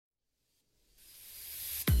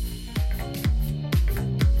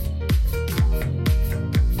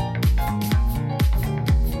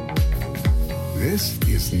This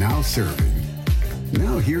is Now Serving.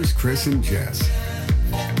 Now here's Chris and Jess.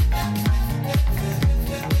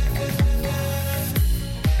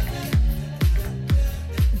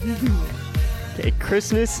 Okay,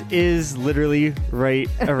 Christmas is literally right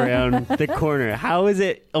around the corner. How is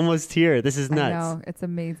it almost here? This is nuts. I know, it's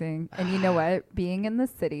amazing. And you know what? Being in the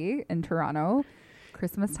city in Toronto,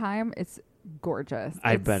 Christmas time, it's gorgeous.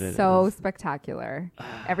 I bet it is. So spectacular.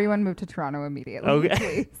 Everyone move to Toronto immediately,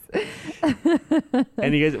 Okay. please.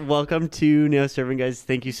 And you guys, welcome to Now Serving, guys.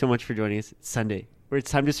 Thank you so much for joining us. It's Sunday, where it's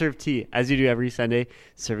time to serve tea, as you do every Sunday.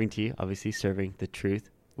 Serving tea, obviously serving the truth.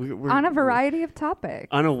 We're On a variety of topics.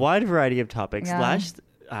 On a wide variety of topics. Yeah.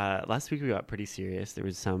 Last week we got pretty serious. There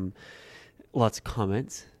was lots of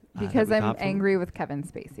comments. Because that we I'm got from- angry with Kevin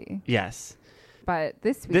Spacey. Yes. But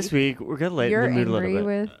this This week we're gonna lighten you're the mood a angry little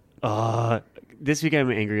bit. with... This week I'm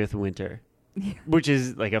angry with winter, which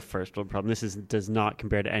is like a first world problem. Does not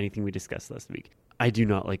compare to anything we discussed last week. I do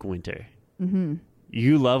not like winter. Mm-hmm.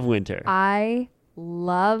 You love winter. I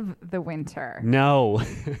love the winter. No.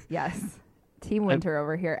 Yes. Team winter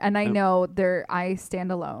over here. And I know I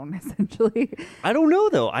stand alone, essentially. I don't know,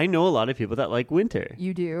 though. I know a lot of people that like winter.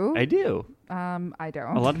 You do? I do. I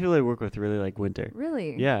don't. A lot of people I work with really like winter.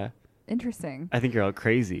 Really? Yeah. Interesting. I think you're all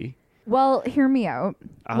crazy. Well, hear me out.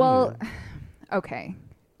 Yeah. Okay.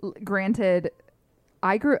 Granted,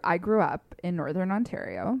 I grew up in Northern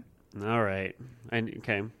Ontario. All right.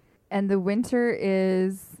 Okay. And the winter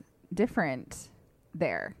is different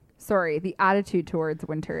there. Sorry, the attitude towards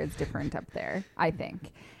winter is different up there, I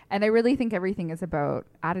think. And I really think everything is about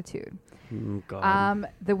attitude. God.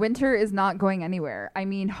 The winter is not going anywhere. I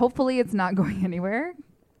mean, hopefully it's not going anywhere.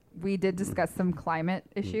 We did discuss some climate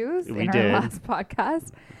issues in our last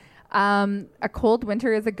podcast. A cold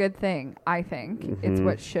winter is a good thing, I think. Mm-hmm. It's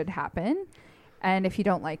what should happen. And if you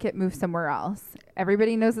don't like it, move somewhere else.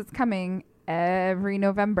 Everybody knows it's coming every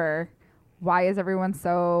November. Why is everyone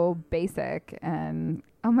so basic? And,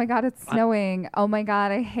 oh my God, it's snowing. Oh my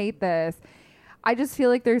God, I hate this. I just feel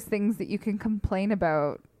like there's things that you can complain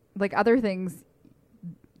about, like other things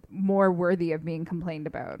more worthy of being complained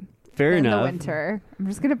about. Fair enough. In the winter. I'm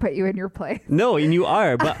just going to put you in your place. No, and you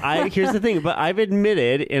are. But here's the thing. But I've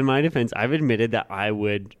admitted, in my defense, that I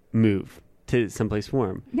would move to someplace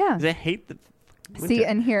warm. Yeah. Because I hate the winter. See,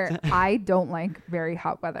 and here, I don't like very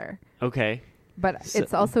hot weather. Okay. But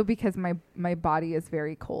it's also because my body is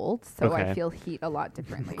very cold, so Okay. I feel heat a lot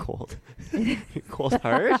differently. Cold. Cold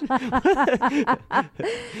hard?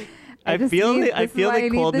 I just feel need- the, I this is feel why I the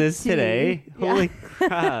need the coldness tea. today. Yeah. Holy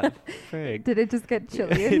crap. Frig. Did it just get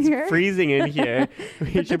chilly in It's here? freezing in here.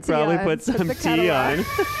 We the should tea probably on. put Put some the tea kettle on.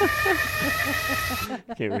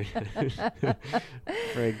 Okay,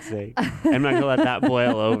 frig's sake. I'm not going to let that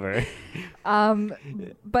boil over.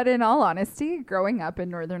 But in all honesty, growing up in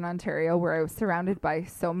Northern Ontario, where I was surrounded by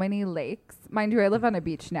so many lakes, mind you, I live on a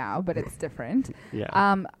beach now, but it's different.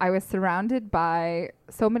 Yeah. I was surrounded by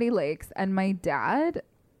so many lakes, and my dad,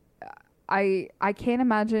 I can't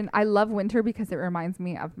imagine. I love winter because it reminds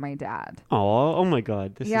me of my dad. Oh my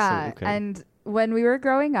God. This is so okay. And when we were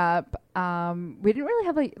growing up, we didn't really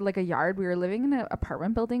have like a yard. We were living in an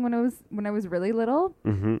apartment building when I was really little.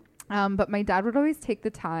 Mm-hmm. But my dad would always take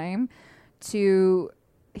the time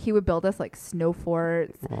he would build us like snow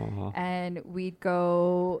forts. Aw. And we'd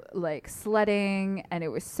go like sledding, and it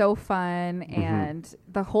was so fun. Mm-hmm. And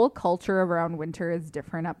the whole culture around winter is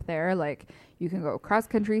different up there. Like you can go cross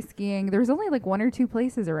country skiing. There's only like one or two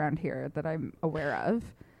places around here that I'm aware of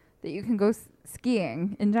that you can go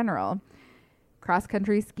skiing in general. Cross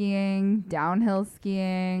country skiing, downhill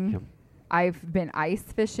skiing. Yep. I've been ice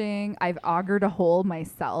fishing. I've augured a hole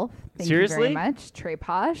myself. Thank Seriously? you very much. Trey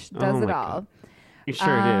Posh does Oh it my all. God. You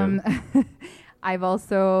sure do. I've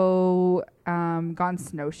also gone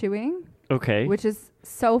snowshoeing, Okay. which is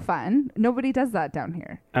so fun. Nobody does that down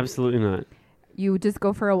here. Absolutely not. You just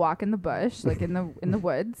go for a walk in the bush, like in the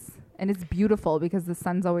woods, and it's beautiful because the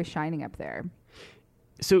sun's always shining up there.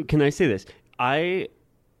 So can I say this? I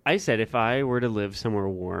said if I were to live somewhere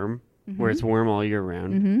warm, where it's warm all year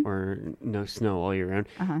round, or no snow all year round,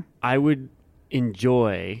 I would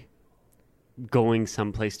enjoy going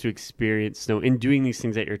someplace to experience snow and doing these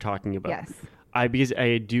things that you're talking about. Yes. Because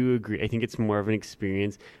I do agree. I think it's more of an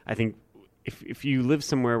experience. I think if you live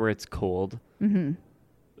somewhere where it's cold, and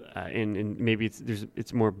maybe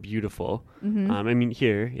it's more beautiful. I mean,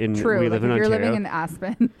 here True. we Like live in if you're Ontario. living in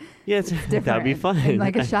Aspen, Yeah, different. that'd be fun. In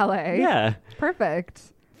like a chalet. Yeah.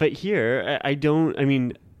 Perfect. But here, I don't. I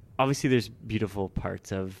mean, obviously, there's beautiful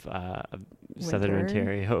parts of Southern Winter.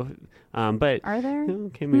 Ontario. But Are there?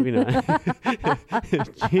 okay, maybe not.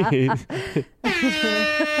 Jeez.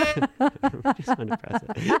 Just want to press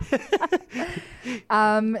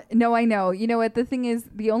it. No, I know. You know what? The thing is,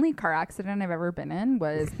 the only car accident I've ever been in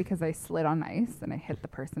was because I slid on ice and I hit the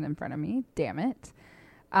person in front of me. Damn it.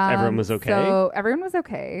 Everyone was okay? So everyone was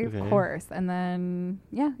okay, Okay. of course. And then,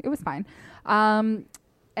 yeah, it was fine.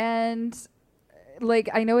 And like,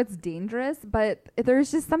 I know it's dangerous, but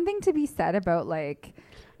there's just something to be said about like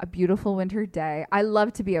a beautiful winter day. I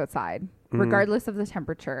love to be outside, regardless of the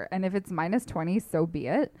temperature. And if it's minus 20, so be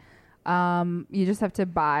it. You just have to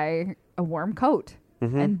buy a warm coat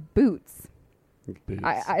and boots. Boots.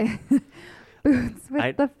 I boots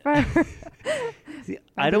with the fur. See,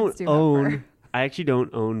 My I don't boots do have own. fur. I actually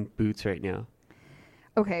don't own boots right now.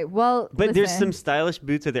 Okay, well, But there's listen, some stylish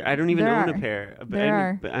boots out there. I don't even There own a are. pair. But There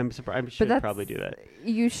are. But I'm surprised. I should that's- probably do that.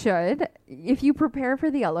 You should. If you prepare for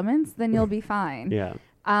the elements, then you'll be fine. Yeah.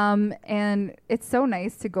 And it's so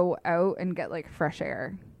nice to go out and get like fresh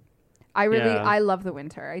air. Yeah. I love the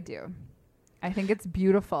winter. I do. I think it's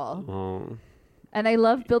beautiful. Oh. And I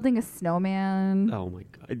love building a snowman, Oh my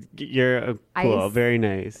god. You're cool. Ice. Very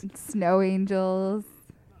nice. snow angels,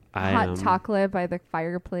 I hot chocolate by the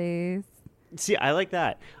fireplace. See, I like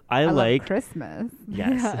that. I love like. Christmas.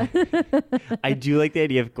 Yes. I do like the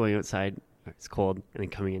idea of going outside. It's cold and then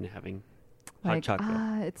coming in and having hot Like,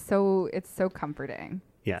 chocolate. it's so comforting.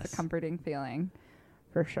 Yes. It's a comforting feeling,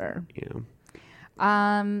 for sure. Yeah.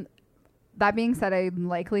 That being said, I'm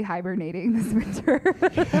likely hibernating this winter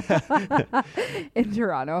in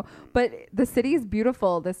Toronto. But the city is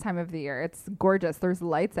beautiful this time of the year. It's gorgeous. There's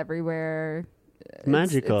lights everywhere.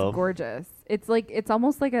 Magical. It's gorgeous. It's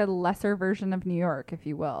almost like a lesser version of New York, if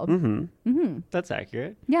you will. That's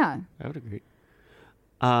accurate. Yeah. I would agree.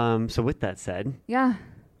 So with that said, Yeah.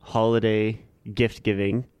 holiday gift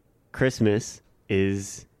giving, Christmas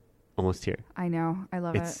is almost here. I know. I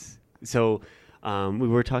love it. It's so we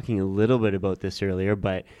were talking a little bit about this earlier,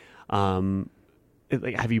 but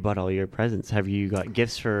like, have you bought all your presents? Have you got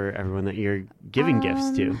gifts for everyone that you're giving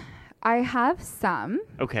gifts to? I have some.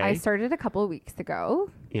 Okay. I started a couple of weeks ago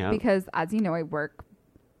Yeah. because, as you know, I work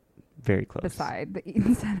Very close. beside the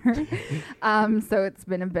Eaton Center. So it's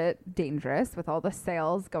been a bit dangerous with all the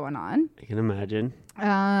sales going on. I can imagine.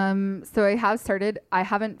 So I have started. I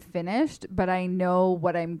haven't finished, but I know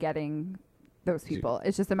what I'm getting those people.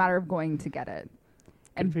 It's just a matter of going to get it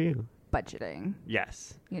Good and for you. budgeting,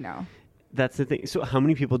 Yes. you know. That's the thing. So how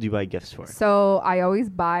many people do you buy gifts for? So I always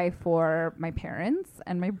buy for my parents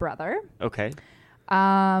and my brother. Okay.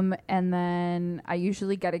 And then I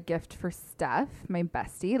usually get a gift for Steph, my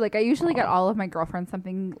bestie. Like I usually get all of my girlfriends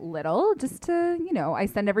something little just to, you know, I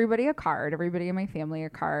send everybody a card, everybody in my family a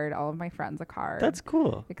card, all of my friends a card. That's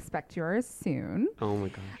cool. Expect yours soon. Oh my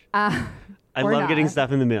gosh. I Or love getting not.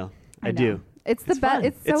 stuff in the mail. I know. do. It's the It's best. fun.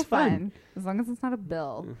 It's so It's fun. fun. As long as it's not a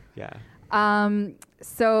bill. Yeah.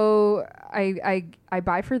 So I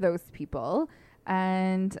buy for those people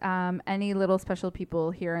and any little special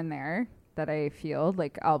people here and there that I feel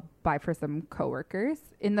like I'll buy for some coworkers.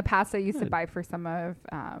 In the past, I used to Good. buy for some of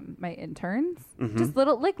my interns, Mhm. just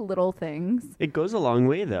little things. It goes a long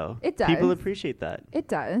way though. It does. People appreciate that. It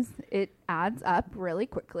does. It adds up really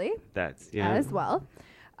quickly That's yeah. as well.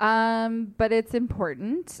 But it's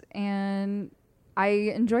important and I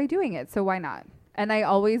enjoy doing it. So why not? And I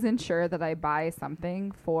always ensure that I buy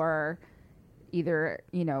something for either,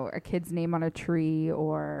 you know, a kid's name on a tree,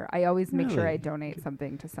 or I always make sure Really? I donate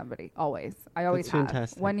something to somebody. Always. I always That's have.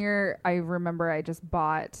 fantastic. One year I remember I just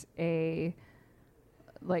bought a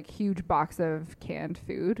like huge box of canned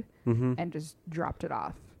food Mm-hmm. and just dropped it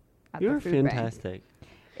off at You're the food bank. fantastic.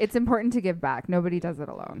 It's important to give back. Nobody does it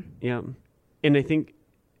alone. Yeah. And I think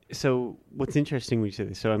so. What's interesting when you say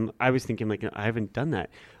this? So I was thinking like I haven't done that,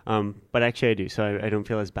 but actually I do. So I don't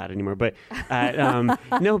feel as bad anymore. But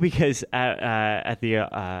no, because at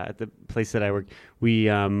the place that I work, we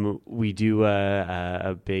do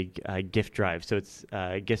a big gift drive. So it's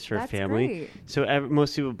gifts for That's family. great. So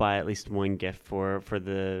most people buy at least one gift for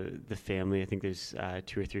the family. I think there's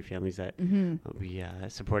 2 or 3 families that we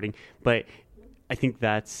supporting, but. I think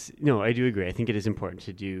I do agree. I think it is important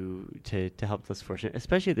to do to help less fortunate,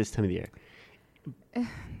 especially at this time of the year.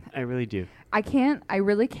 I really do. I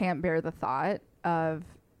really can't bear the thought of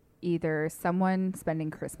either someone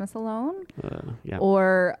spending Christmas alone Yeah.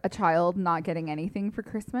 or a child not getting anything for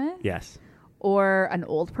Christmas Yes. or an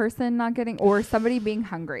old person not getting, or somebody being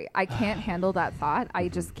hungry. I can't handle that thought. I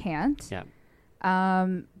just can't. Yeah.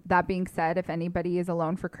 That being said, if anybody is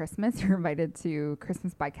alone for Christmas, you're invited to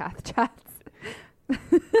Christmas by Cath Chats.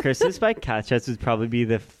 Christmas by Cat Chats would probably be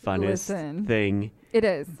the funnest Listen. thing. It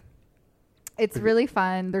is. It's really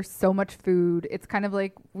fun. There's so much food. It's kind of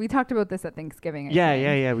like, we talked about this at Thanksgiving. I think.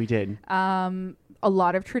 Yeah, we did. A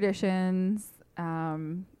lot of traditions.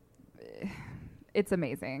 It's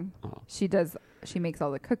amazing. Oh. She makes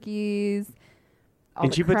all the cookies.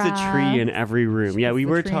 And she puts a tree in every room. Yeah, we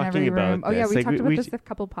were talking about this. Oh, yeah, we talked about this a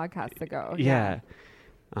couple podcasts ago. Yeah.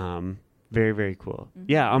 Very, very cool.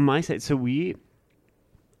 Yeah, on my side, so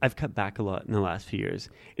I've cut back a lot in the last few years.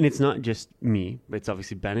 And it's not just me, but it's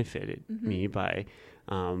obviously benefited me by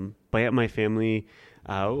my family.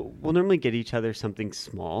 We'll normally get each other something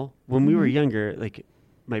small. When we were younger, like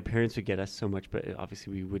my parents would get us so much, but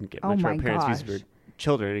obviously we wouldn't get much for our parents because we were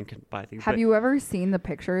children and could buy things. Have you ever seen the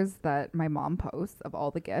pictures that my mom posts of all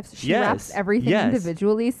the gifts? She wraps everything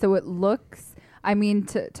individually, so it looks, I mean,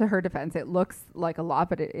 to her defense, it looks like a lot,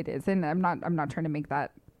 but it isn't. I'm not trying to make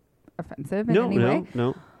that offensive in any way.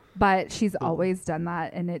 No. But she's always done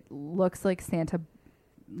that, and it looks like Santa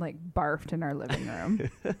like barfed in our living room.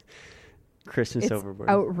 Christmas it's overboard.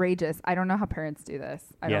 Outrageous. I don't know how parents do this.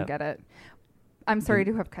 I don't get it. I'm sorry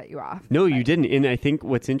to have cut you off. No, you didn't. And I think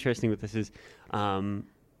what's interesting with this is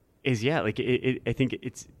like I think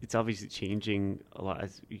it's obviously changing a lot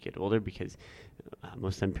as you get older, because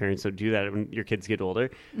most of the time parents don't do that when your kids get older.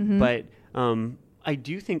 But I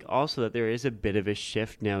do think also that there is a bit of a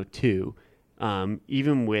shift now too,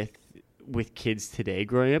 even with kids today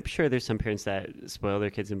growing up. Sure, there's some parents that spoil their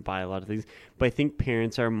kids and buy a lot of things, but I think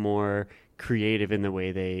parents are more creative in the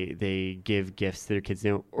way they give gifts to their kids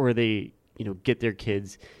now, or they get their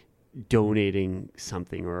kids donating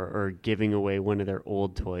something or giving away one of their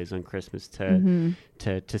old toys on Christmas to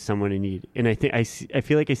someone in need. And I think I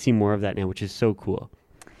feel like I see more of that now, which is so cool.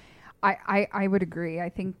 I would agree. I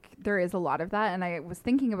think there is a lot of that. And I was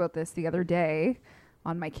thinking about this the other day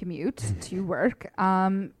on my commute to work.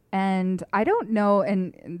 And I don't know,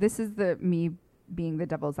 and this is me being the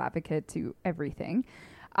devil's advocate to everything.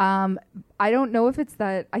 I don't know if it's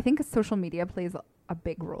that, I think social media plays a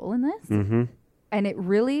big role in this. And it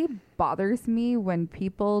really bothers me when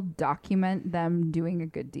people document them doing a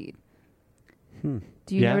good deed. Do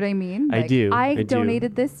you know what I mean? Like, I do. I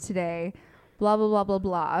donated this today, blah, blah, blah, blah,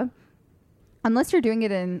 blah. Unless you're doing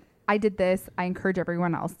it in, I did this, I encourage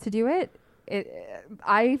everyone else to do it.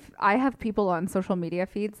 I have people on social media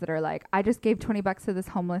feeds that are like, I just gave $20 to this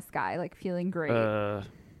homeless guy, like feeling great.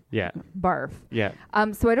 Yeah. Barf. Yeah.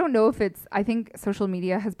 So I don't know if I think social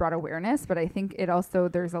media has brought awareness, but I think it also,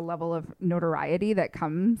 there's a level of notoriety that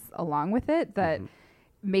comes along with it that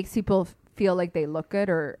makes people feel like they look good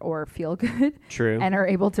or feel good. True. And are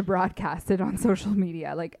able to broadcast it on social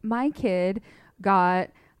media. Like, my kid got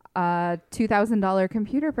a $2,000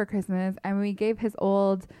 computer for Christmas, and we gave his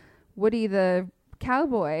old Woody the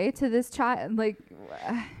cowboy to this child. Like,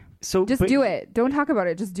 so just do it. Don't talk about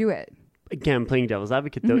it. Just do it. Again, playing devil's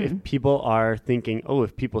advocate, though, if people are thinking,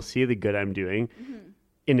 if people see the good I'm doing,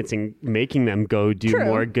 and it's making them go do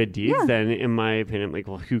more good deeds, then in my opinion, I'm like,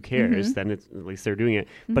 well, who cares? Then at least they're doing it.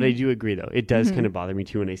 But I do agree, though. It does kind of bother me,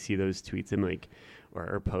 too, when I see those tweets and like,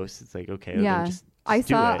 or posts. It's like, okay, then just I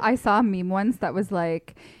saw a meme once that was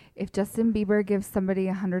like, if Justin Bieber gives somebody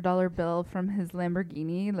 $100 bill from his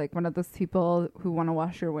Lamborghini, like one of those people who want to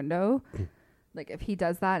wash your window, like if he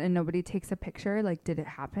does that and nobody takes a picture, like, did it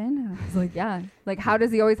happen? And I was like, yeah. Like, how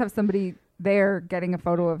does he always have somebody there getting a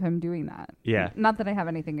photo of him doing that? Yeah. Not that I have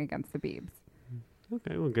anything against the Biebs.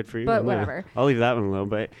 Okay, well, good for you. But whatever. I'll leave that one alone,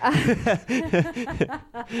 but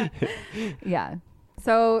yeah.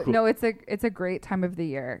 So cool. No, it's a great time of the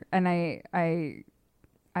year, and I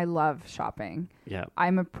love shopping. Yeah.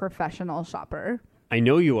 I'm a professional shopper. I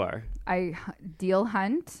know you are. I deal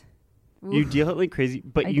hunt. Oof. You deal hunt like crazy,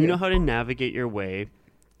 but you know how to navigate your way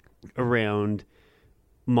around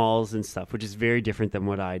malls and stuff, which is very different than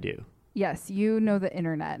what I do. Yes, you know the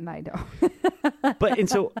internet, and I don't. And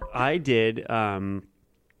so I did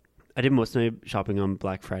most of my shopping on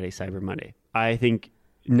Black Friday, Cyber Monday. I think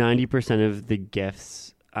 90% of the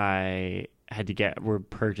gifts I had to get were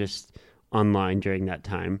purchased online during that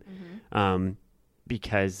time.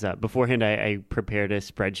 Because beforehand I prepared a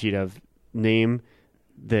spreadsheet of name,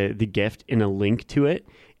 the gift, and a link to it,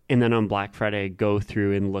 and then on Black Friday I go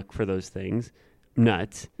through and look for those things.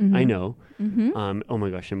 Nuts. I know. Oh my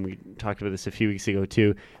gosh, and we talked about this a few weeks ago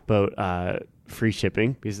too, about free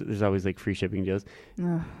shipping, because there's always like free shipping deals.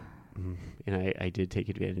 And I did take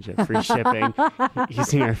advantage of free shipping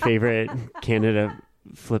using our favorite Canada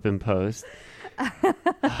Flippin' Post. Oh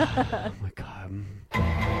my god.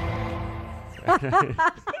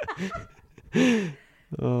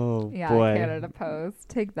 Oh yeah, boy. Canada Post.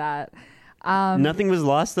 Take that. Nothing was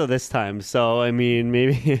lost though this time, so I mean,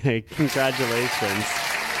 maybe congratulations.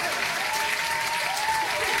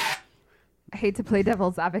 hate to play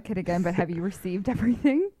devil's advocate again, but have you received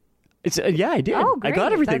everything? It's yeah, I did. Oh, I got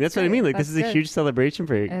great. everything. That's what I mean. Like, That's this is a good. huge celebration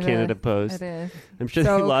for Canada Post. It is. I'm sure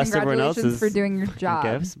So they lost everyone congratulations else's for doing your job.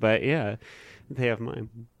 gifts, but yeah, they have mine,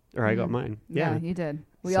 or I got mine. Yeah, you did.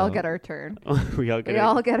 We all get our turn. we all get. We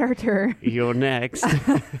all get our turn. You're next.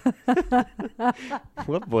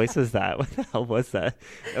 What voice was that? What the hell was that?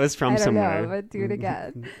 It was from I don't somewhere. know, but do it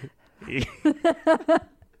again.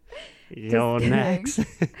 You're kidding. next.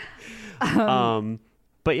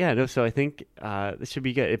 But yeah, no. So I think this should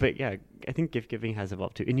be good. But yeah, I think gift giving has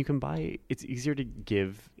evolved too, and you can buy. It's easier to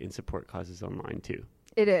give and support causes online too.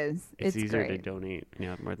 It is. It's easier great. to donate.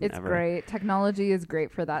 Yeah, more than It's ever. great. Technology is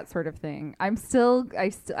great for that sort of thing. I feel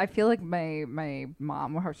like my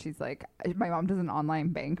mom, how she's like, my mom does an online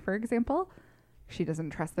bank, for example. She doesn't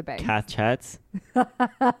trust the bank. Cat Chats.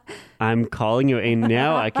 I'm calling you, and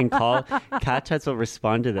now I can call. Cat Chats will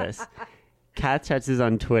respond to this. Cat Chats is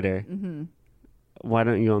on Twitter. Mm-hmm. Why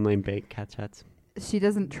don't you online bank Cat Chats? She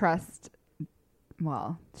doesn't trust.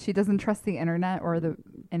 Well, she doesn't trust the internet or the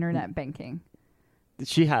internet banking.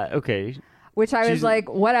 She had okay. Which I was She's- like,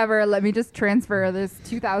 whatever. Let me just transfer this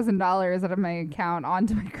 $2,000 out of my account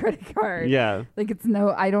onto my credit card. Yeah. Like it's no.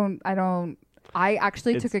 I don't. I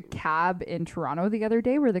actually It's- took a cab in Toronto the other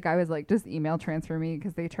day where the guy was like, just email transfer me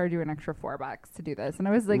because they charge you an extra $4 to do this. And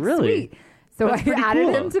I was like, Really? sweet. So That's I pretty added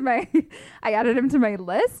cool. him to my,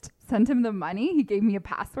 list, sent him the money. He gave me a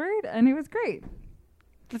password and it was great.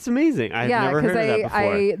 That's amazing. I've never heard of that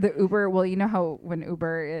before. the Uber, well, you know how when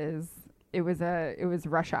Uber is, it was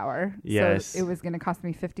rush hour. Yes. So it was going to cost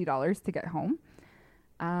me $50 to get home.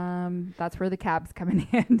 That's where the cabs come in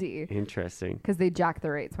handy Interesting. because they jack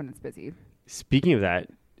the rates when it's busy. Speaking of that,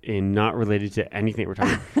 and not related to anything we're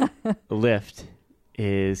talking about, Lyft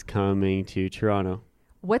is coming to Toronto.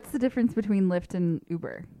 What's the difference between Lyft and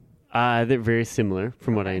Uber? They're very similar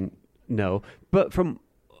from what I know. But from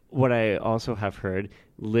what I also have heard,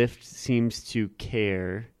 Lyft seems to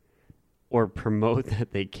care or promote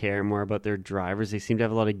that they care more about their drivers. They seem to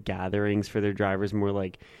have a lot of gatherings for their drivers, more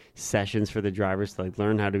like sessions for the drivers to like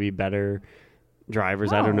learn how to be better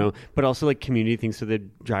drivers. I don't Oh. know. But also like community things so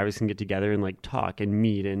that drivers can get together and like talk and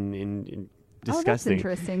meet and discuss Oh, that's things.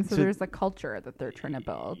 interesting. So there's a culture that they're trying to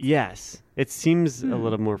build. Yes. It seems a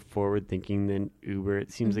little more forward thinking than Uber.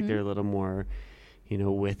 It seems like they're a little more,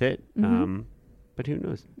 with it. But who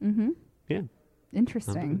knows? Mm-hmm. Yeah.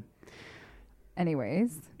 Interesting.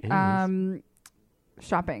 Anyways,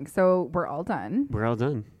 shopping. So we're all done. We're all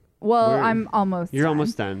done. Well, We're- I'm almost You're done.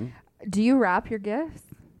 almost done. Do you wrap your gifts?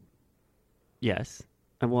 Yes.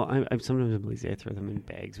 Well, I'm sometimes I'm lazy. I throw them in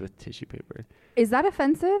bags with tissue paper. Is that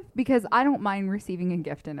offensive? Because I don't mind receiving a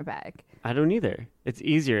gift in a bag. I don't either. It's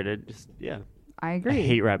easier to just, yeah. I I agree.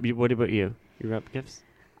 hate wrap. What about you? You wrap gifts?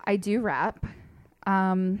 I do wrap.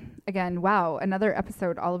 Again, wow, another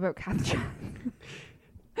episode all about Cat Chat.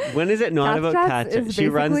 When is it not about Cat Chats Chat? is She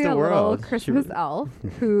runs basically the a little world. Christmas elf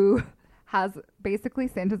who has basically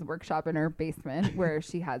Santa's workshop in her basement where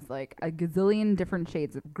she has like a gazillion different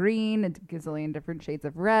shades of green, a gazillion different shades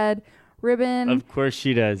of red, ribbon, Of course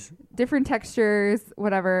she does. different textures,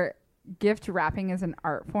 whatever. Gift wrapping is an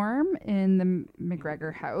art form in the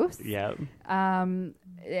McGregor house. Yeah.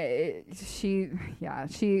 She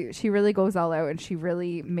really goes all out, and she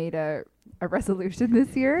really made a resolution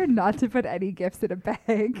this year not to put any gifts in a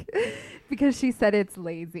bag because she said it's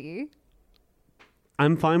lazy.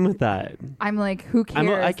 I'm fine with that. I'm like, who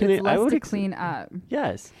cares? It's less to clean up.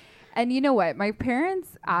 Yes. And you know what? My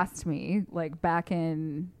parents asked me like back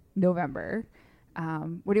in November,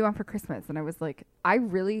 what do you want for Christmas? And I was like, I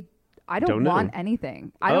don't know. want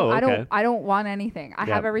anything. I don't want anything. I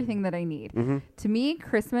Yeah. have everything that I need. Mm-hmm. To me,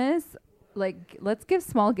 Christmas, like, let's give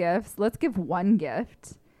small gifts. Let's give one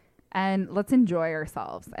gift and let's enjoy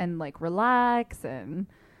ourselves and like relax and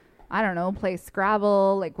I don't know, play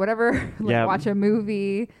Scrabble, like whatever, like Yeah. watch a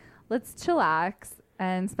movie. Let's chillax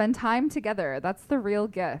and spend time together. That's the real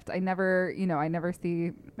gift. I never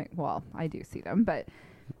see, well, I do see them, but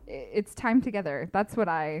it's time together. That's what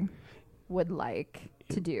I would like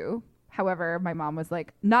to do. However, my mom was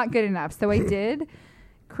like, not good enough. So I did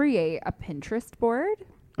create a Pinterest board.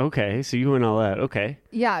 Okay. So you went all out. Okay.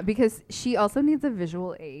 Yeah, because she also needs a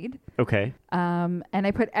visual aid. Okay. And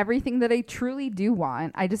I put everything that I truly do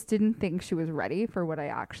want. I just didn't think she was ready for what I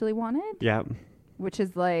actually wanted, Yeah. which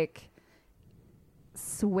is like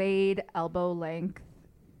suede elbow length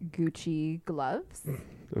Gucci gloves.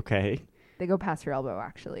 Okay. They go past your elbow,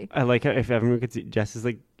 actually. I like how if everyone could see, Jess is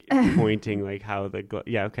like pointing like how the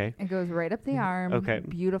yeah. Okay. It goes right up the arm. Okay.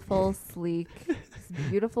 Beautiful, sleek,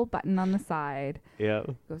 beautiful button on the side. Yeah.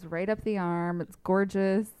 Goes right up the arm. It's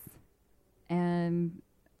gorgeous. And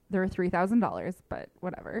They're $3,000, but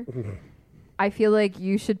whatever. I feel like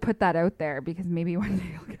you should put that out there because maybe one day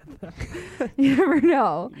you'll get them. You never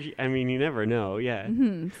know. I mean, you never know. Yeah.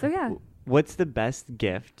 Mm-hmm. So yeah. What's the best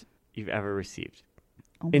gift you've ever received?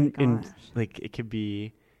 Oh my gosh. Like it could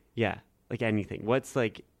be, like anything. What's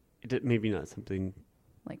like, maybe not something.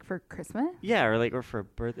 Like for Christmas? Yeah, or for a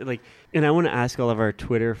birthday. Like, and I want to ask all of our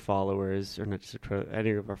Twitter followers, or not just Twitter,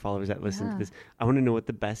 any of our followers that listen to this. I want to know what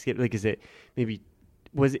the best gift. Like, is it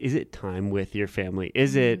time with your family?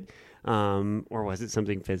 Is it, or was it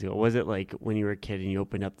something physical? Was it like when you were a kid and you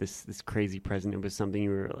opened up this crazy present? It was something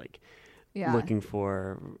you were like looking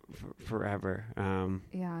for forever.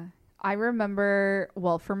 Yeah. I remember,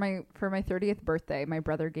 for my 30th birthday, my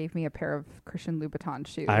brother gave me a pair of Christian Louboutin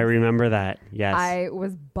shoes. I remember that. Yes. I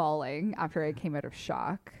was bawling after I came out of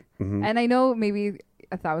shock. Mm-hmm. And I know maybe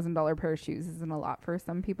 $1,000 pair of shoes isn't a lot for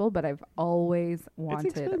some people, but I've always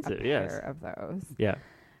wanted a pair of those. Yeah.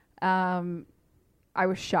 I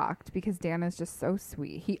was shocked because Dan is just so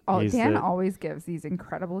sweet. Dan always gives these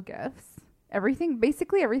incredible gifts.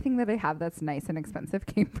 Basically everything that I have that's nice and expensive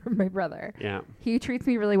came from my brother. Yeah. He treats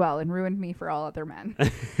me really well and ruined me for all other men.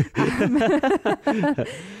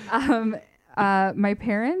 My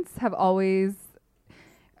parents have always,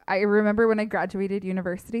 I remember when I graduated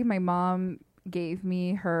university, my mom gave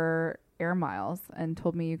me her air miles and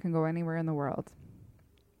told me you can go anywhere in the world.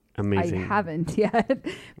 Amazing. I haven't yet,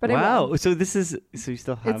 but wow. I will. So you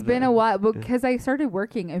still have. It's been a while because I started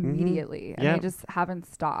working immediately and I just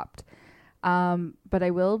haven't stopped. But I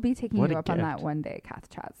will be taking you up on that one day, Kath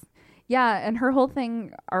Chats. Yeah. And her whole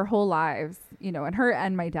thing, our whole lives, and her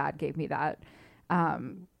and my dad gave me that.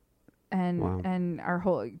 And our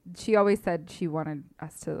whole, she always said she wanted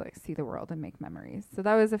us to like see the world and make memories. So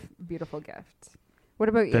that was a beautiful gift. What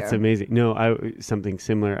about you? That's amazing. No, something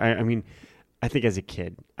similar. I mean, I think as a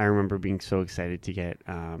kid, I remember being so excited to get,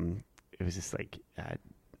 it was just like,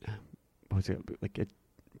 what was it? Like a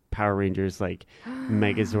Power Rangers, like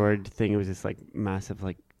Megazord thing. It was this like massive,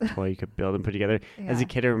 like toy you could build and put together. Yeah. As a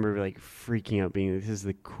kid, I remember like freaking out being like, this is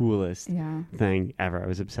the coolest thing ever. I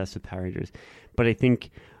was obsessed with Power Rangers. But I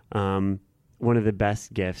think, one of the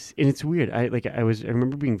best gifts, and it's weird. I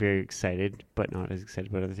remember being very excited, but not as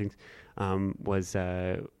excited about other things. Was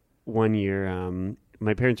one year,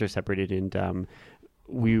 my parents are separated, and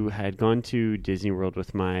we had gone to Disney World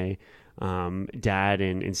with my dad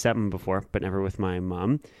and stepmom before, but never with my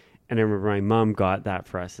mom. And I remember my mom got that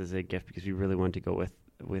for us as a gift because we really wanted to go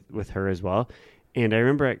with her as well. And I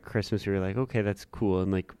remember at Christmas we were like, okay, that's cool,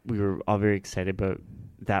 and like we were all very excited about.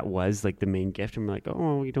 That was like the main gift, and we're like,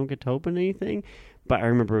 oh, we don't get to open anything. But I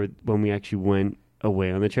remember when we actually went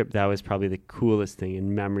away on the trip, that was probably the coolest thing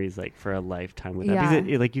in memories, like for a lifetime with that.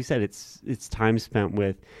 Because like you said, it's time spent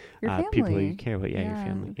with people you care about. Yeah, your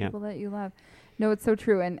family. People that you love. No, it's so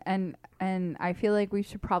true. And I feel like we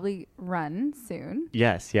should probably run soon.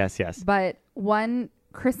 Yes. But one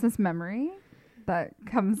Christmas memory that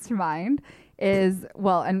comes to mind is,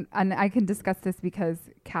 and I can discuss this because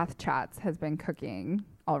Kath Chats has been cooking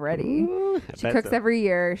already. Ooh, she cooks every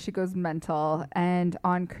year. She goes mental. And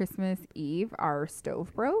on Christmas Eve, our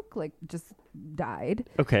stove broke, like just died.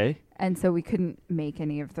 Okay. And so we couldn't make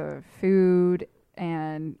any of the food,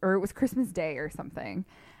 or it was Christmas Day or something.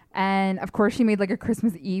 And of course she made like a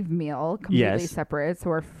Christmas Eve meal completely separate.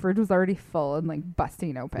 So our fridge was already full and like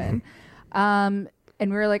busting open. And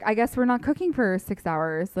we were like, I guess we're not cooking for 6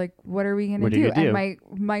 hours. Like, what are we going to do? And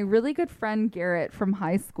my really good friend Garrett from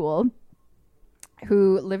high school,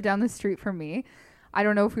 who lived down the street from me, I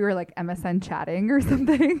don't know if we were like MSN chatting or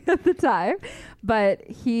something at the time, but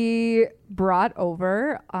he brought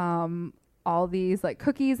over all these like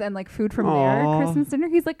cookies and like food from their Christmas dinner.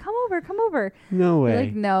 He's like, come over. No way. We're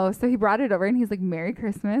like, no. So he brought it over and he's like, Merry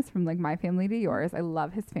Christmas from like my family to yours. I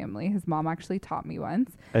love his family. His mom actually taught me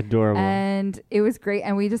once. Adorable. And it was great.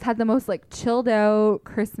 And we just had the most like chilled out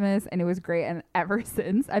Christmas, and it was great. And ever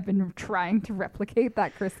since, I've been trying to replicate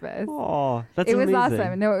that Christmas. Oh, that's amazing. It was amazing.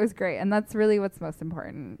 awesome. No, it was great. And that's really what's most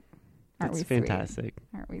important. That's fantastic.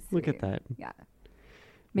 Aren't we sweet? Look at that. Yeah.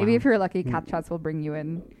 Maybe if you're lucky, Kath Chats will bring you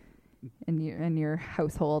in your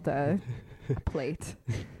household a plate.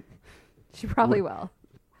 She probably will.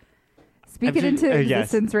 Speak it into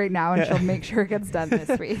existence right now, and she'll make sure it gets done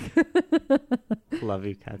this week. Love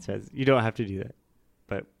you, Kath Chats. You don't have to do that,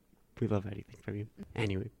 but we love anything from you.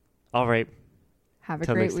 Anyway, all right. Have a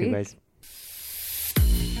great week. Guys.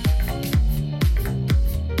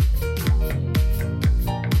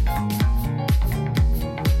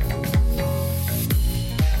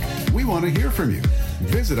 We want to hear from you.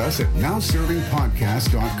 Visit us at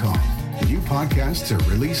nowservingpodcast.com. New podcasts are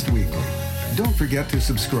released weekly. Don't forget to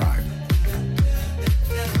subscribe.